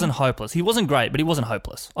say he wasn't hopeless. He wasn't great, but he wasn't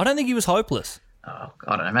hopeless. I don't think he was hopeless. I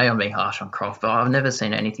don't know, maybe I'm being harsh on Croft, but I've never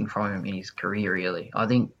seen anything from him in his career, really. I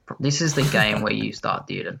think this is the game where you start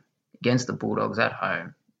Dearden. Against the Bulldogs at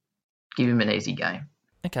home, give him an easy game.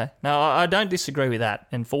 Okay. Now, I don't disagree with that.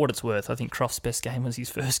 And for what it's worth, I think Croft's best game was his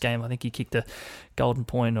first game. I think he kicked a golden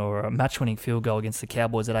point or a match-winning field goal against the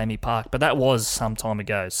Cowboys at Amy Park. But that was some time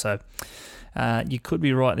ago. So you could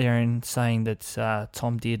be right there in saying that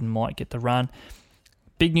Tom Dearden might get the run.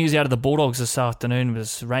 Big news out of the Bulldogs this afternoon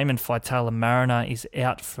was Raymond Faitala-Mariner is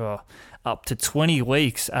out for up to 20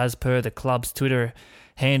 weeks as per the club's Twitter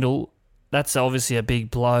handle. That's obviously a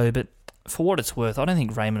big blow, but for what it's worth, I don't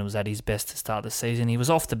think Raymond was at his best to start the season. He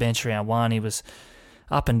was off the bench round 1. He was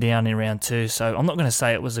up and down in round 2. So I'm not going to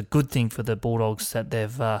say it was a good thing for the Bulldogs that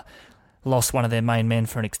they've lost one of their main men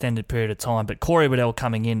for an extended period of time. But Corey Waddell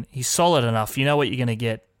coming in, he's solid enough. You know what you're going to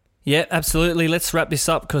get. Yeah, absolutely. Let's wrap this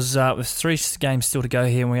up because with 3 games still to go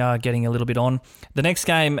here and we are getting a little bit on. The next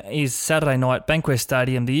game is Saturday night, Bankwest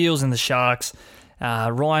Stadium, the Eels and the Sharks.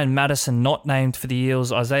 Ryan Madison not named for the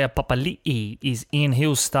Eels. Isaiah Papali'i is in.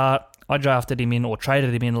 He'll start. I drafted him in or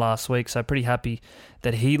traded him in last week, so pretty happy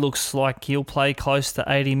that he looks like he'll play close to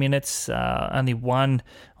 80 minutes. Only 1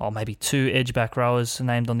 or maybe 2 edge-back rowers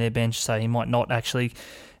named on their bench, so he might not actually.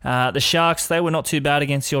 The Sharks, they were not too bad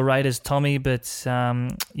against your Raiders, Tommy, but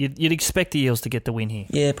you'd expect the Eels to get the win here.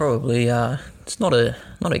 Yeah, probably. It's not a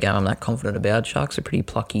game I'm that confident about. Sharks are a pretty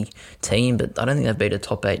plucky team, but I don't think they've beat a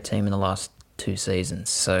top 8 team in the last 2 seasons.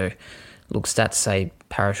 So, look, stats say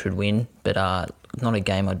Para should win, but not a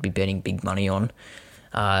game I'd be betting big money on.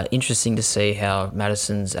 Interesting to see how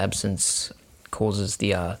Madison's absence causes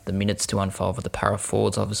the minutes to unfold for the Para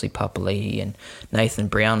forwards. Obviously, Papali'i and Nathan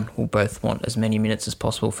Brown will both want as many minutes as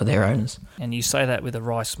possible for their owners. And you say that with a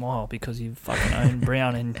wry smile because you fucking own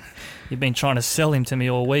Brown and you've been trying to sell him to me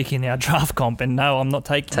all week in our draft comp. And no, I'm not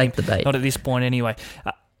taking Take the bait. Not at this point anyway.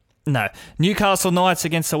 No. Newcastle Knights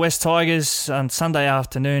against the West Tigers on Sunday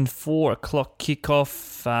afternoon, 4 o'clock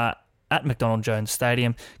kickoff at McDonald Jones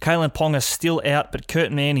Stadium. Kalen Ponga still out, but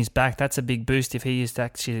Kurt Mann is back. That's a big boost if he is to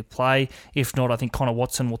actually play. If not, I think Connor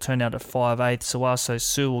Watson will turn out at 5'8". Suaso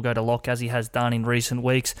Sue will go to lock as he has done in recent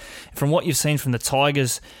weeks. From what you've seen from the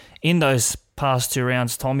Tigers in those past 2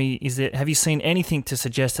 rounds, Tommy, have you seen anything to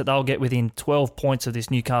suggest that they'll get within 12 points of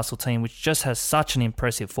this Newcastle team, which just has such an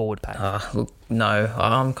impressive forward pack? Look, no.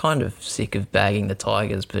 I'm kind of sick of bagging the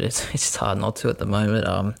Tigers, but it's hard not to at the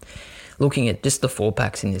moment. Looking at just the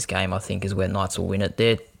 4-packs in this game, I think, is where Knights will win it.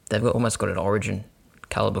 They've almost got an Origin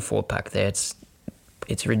calibre 4-pack there.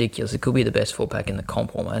 It's ridiculous. It could be the best 4-pack in the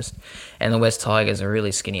comp almost. And the West Tigers are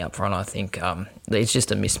really skinny up front, I think. It's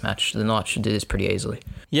just a mismatch. The Knights should do this pretty easily.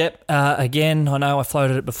 Yep. Again, I know I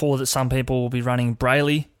floated it before that some people will be running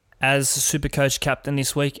Brayley as Supercoach captain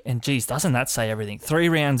this week. And geez, doesn't that say everything? 3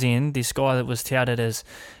 rounds in, this guy that was touted as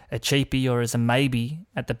a cheapie or as a maybe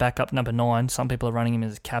at the backup number 9, some people are running him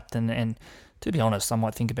as a captain, and to be honest, I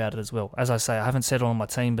might think about it as well. As I say, I haven't said it on my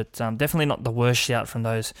team, but definitely not the worst shout from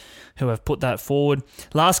those who have put that forward.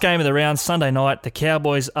 Last game of the round, Sunday night, the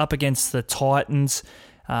Cowboys up against the Titans.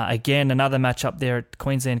 Again, another match up there at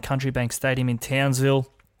Queensland Country Bank Stadium in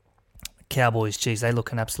Townsville. Cowboys, geez, they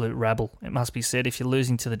look an absolute rabble. It must be said, if you're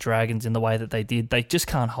losing to the Dragons in the way that they did, they just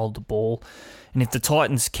can't hold the ball. And if the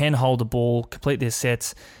Titans can hold the ball, complete their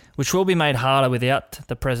sets, which will be made harder without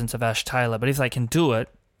the presence of Ash Taylor, but if they can do it,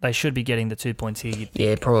 they should be getting the 2 points here.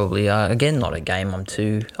 Yeah, probably. Again, not a game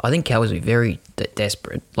I think Cowboys will be very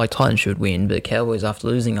desperate. Like, Titans should win, but Cowboys, after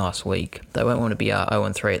losing last week, they won't want to be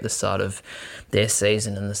 0-3 at the start of their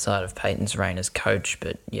season and the start of Peyton's reign as coach.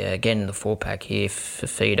 But yeah, again, the 4-pack here,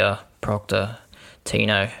 Fafita, Proctor,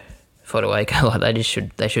 Tino, Fotuaika, like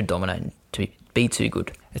they should dominate to be too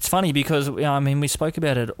good. It's funny because, we spoke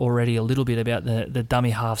about it already a little bit about the dummy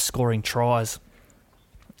half scoring tries.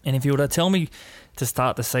 And if you were to tell me to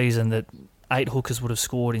start the season that 8 hookers would have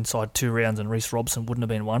scored inside 2 rounds and Reece Robson wouldn't have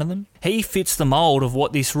been one of them, he fits the mould of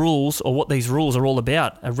what these rules are all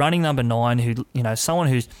about. A running number 9 who, someone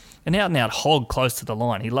who's an out-and-out hog close to the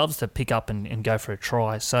line. He loves to pick up and go for a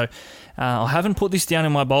try. So I haven't put this down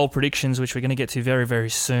in my bold predictions, which we're going to get to very, very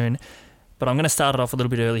soon. But I'm going to start it off a little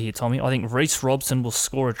bit early here, Tommy. I think Reece Robson will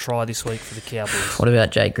score a try this week for the Cowboys. What about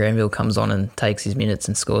Jake Granville comes on and takes his minutes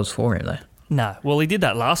and scores for him, though? No. Well, he did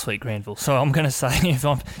that last week, Granville. So I'm going to say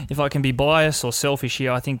if I can be biased or selfish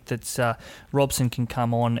here, I think that Robson can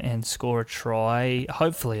come on and score a try,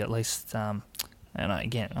 hopefully at least. And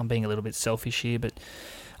again, I'm being a little bit selfish here, but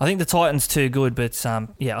I think the Titans too good. But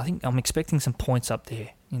I think I'm expecting some points up there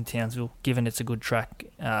in Townsville, given it's a good track.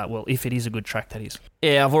 If it is a good track, that is.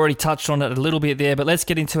 Yeah, I've already touched on it a little bit there, but let's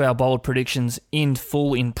get into our bold predictions in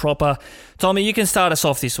full, in proper. Tommy, you can start us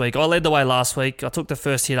off this week. I led the way last week. I took the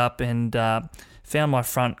first hit up and found my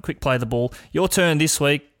front, quick play the ball. Your turn this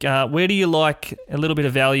week. Where do you like a little bit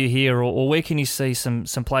of value here, or where can you see some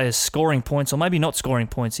players scoring points or maybe not scoring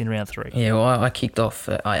points in round 3? Yeah, well, I kicked off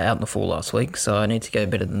out in the 4 last week, so I need to go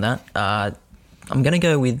better than that. I'm going to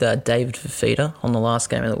go with David Fifita on the last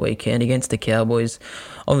game of the weekend against the Cowboys.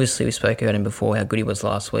 Obviously, we spoke about him before, how good he was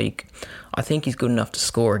last week. I think he's good enough to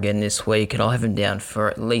score again this week, and I'll have him down for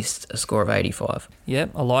at least a score of 85. Yeah,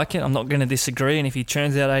 I like it. I'm not going to disagree, and if he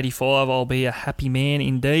turns out 85, I'll be a happy man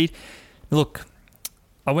indeed. Look,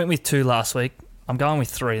 I went with 2 last week. I'm going with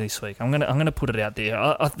 3 this week. I'm gonna put it out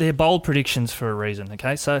there. They're bold predictions for a reason,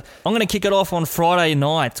 okay? So I'm going to kick it off on Friday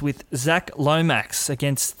night with Zach Lomax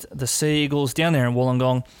against the Sea Eagles down there in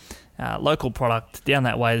Wollongong. Local product down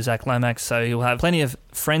that way to Zach Lomax, so he'll have plenty of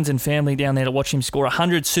friends and family down there to watch him score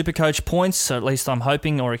 100 Supercoach points, so at least I'm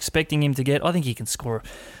hoping or expecting him to get. I think he can score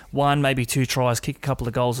 1, maybe 2 tries, kick a couple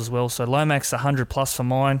of goals as well, so Lomax 100 plus for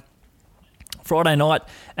mine. Friday night,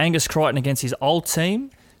 Angus Crichton against his old team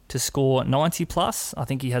to score 90 plus. I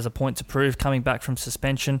think he has a point to prove coming back from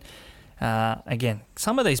suspension. Again,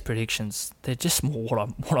 some of these predictions, they're just more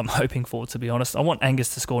what I'm hoping for, to be honest. I want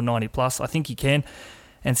Angus to score 90 plus. I think he can.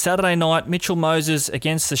 And Saturday night, Mitchell Moses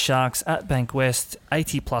against the Sharks at Bankwest,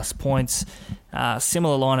 80 plus points.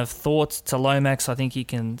 Similar line of thought to Lomax. I think he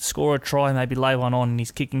can score a try, maybe lay one on, and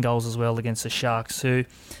he's kicking goals as well against the Sharks, who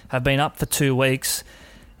have been up for 2 weeks.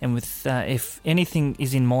 And with if anything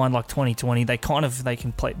is in mind like 2020, they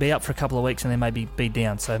can be up for a couple of weeks and then maybe be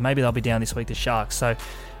down. So maybe they'll be down this week, the Sharks. So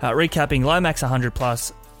recapping, Lomax 100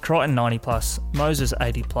 plus, Crichton 90 plus, Moses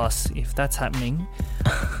 80 plus. If that's happening,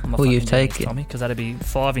 well, you've taken Tommy, because that'd be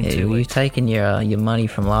 5 in 2 weeks. You've taken your money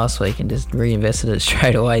from last week and just reinvested it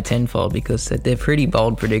straight away tenfold, because they're pretty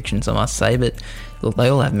bold predictions, I must say, but look, they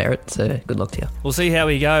all have merit, so good luck to you. We'll see how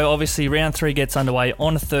we go. Obviously, round 3 gets underway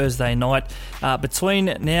on Thursday night.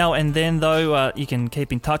 Between now and then, though, you can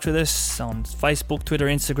keep in touch with us on Facebook, Twitter,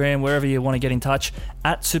 Instagram, wherever you want to get in touch,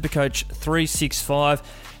 at Supercoach365.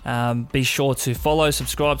 Be sure to follow,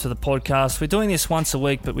 subscribe to the podcast. We're doing this once a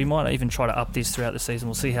week, but we might even try to up this throughout the season.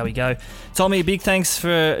 We'll see how we go. Tommy, big thanks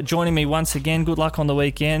for joining me once again. Good luck on the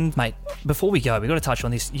weekend. Mate, before we go, we've got to touch on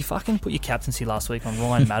this. You fucking put your captaincy last week on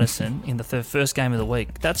Ryan Madison in the first game of the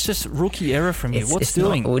week. That's just rookie error from you. What's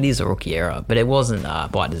doing? It is a rookie error, but it wasn't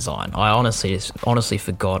by design. I honestly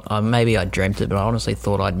forgot. Maybe I dreamt it, but I honestly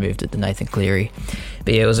thought I'd moved it to Nathan Cleary.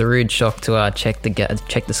 But yeah, it was a rude shock to check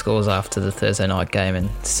the scores after the Thursday night game and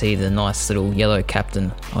see the nice little yellow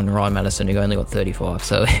captain on Ryan Madison, who only got 35.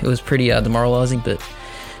 So it was pretty demoralising, but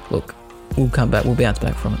look, we'll come back. We'll bounce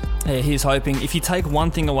back from it. Yeah, here's hoping. If you take one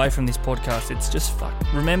thing away from this podcast, it's just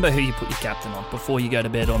remember who you put your captain on before you go to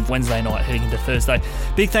bed on Wednesday night heading into Thursday.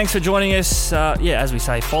 Big thanks for joining us. As we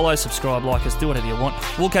say, follow, subscribe, like us, do whatever you want.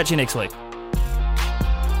 We'll catch you next week.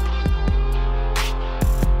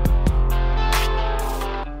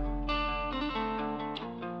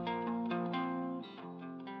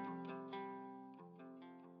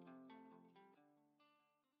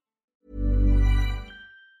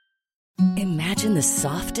 Imagine the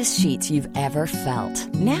softest sheets you've ever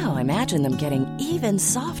felt. Now imagine them getting even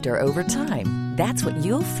softer over time. That's what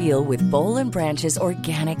you'll feel with Boll & Branch's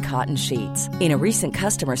organic cotton sheets. In a recent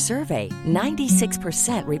customer survey,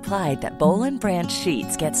 96% replied that Boll & Branch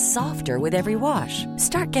sheets get softer with every wash.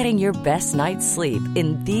 Start getting your best night's sleep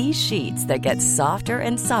in these sheets that get softer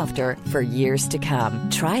and softer for years to come.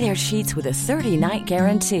 Try their sheets with a 30-night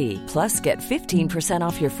guarantee. Plus, get 15%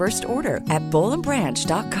 off your first order at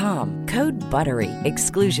BollandBranch.com. Code BUTTERY.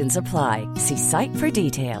 Exclusions apply. See site for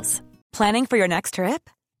details. Planning for your next trip?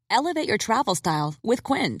 Elevate your travel style with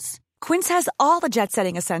Quince. Quince has all the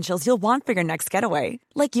jet-setting essentials you'll want for your next getaway,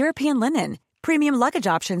 like European linen, premium luggage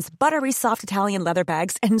options, buttery soft Italian leather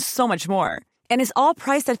bags, and so much more. And is all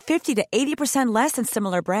priced at 50 to 80% less than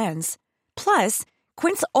similar brands. Plus,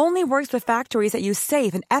 Quince only works with factories that use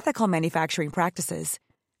safe and ethical manufacturing practices.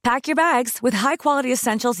 Pack your bags with high-quality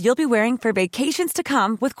essentials you'll be wearing for vacations to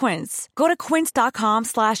come with Quince. Go to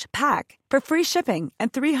quince.com/pack for free shipping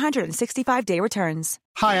and 365-day returns.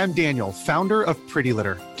 Hi, I'm Daniel, founder of Pretty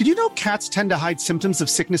Litter. Did you know cats tend to hide symptoms of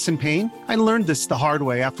sickness and pain? I learned this the hard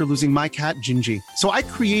way after losing my cat, Gingy. So I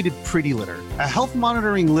created Pretty Litter, a health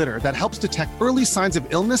monitoring litter that helps detect early signs of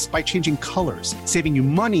illness by changing colors, saving you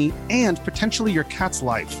money and potentially your cat's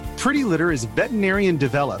life. Pretty Litter is veterinarian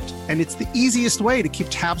developed, and it's the easiest way to keep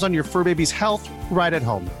tabs on your fur baby's health right at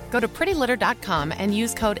home. Go to prettylitter.com and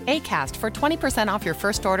use code ACAST for 20% off your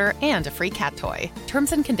first order and a free cat toy.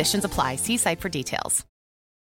 Terms and conditions apply. See site for details.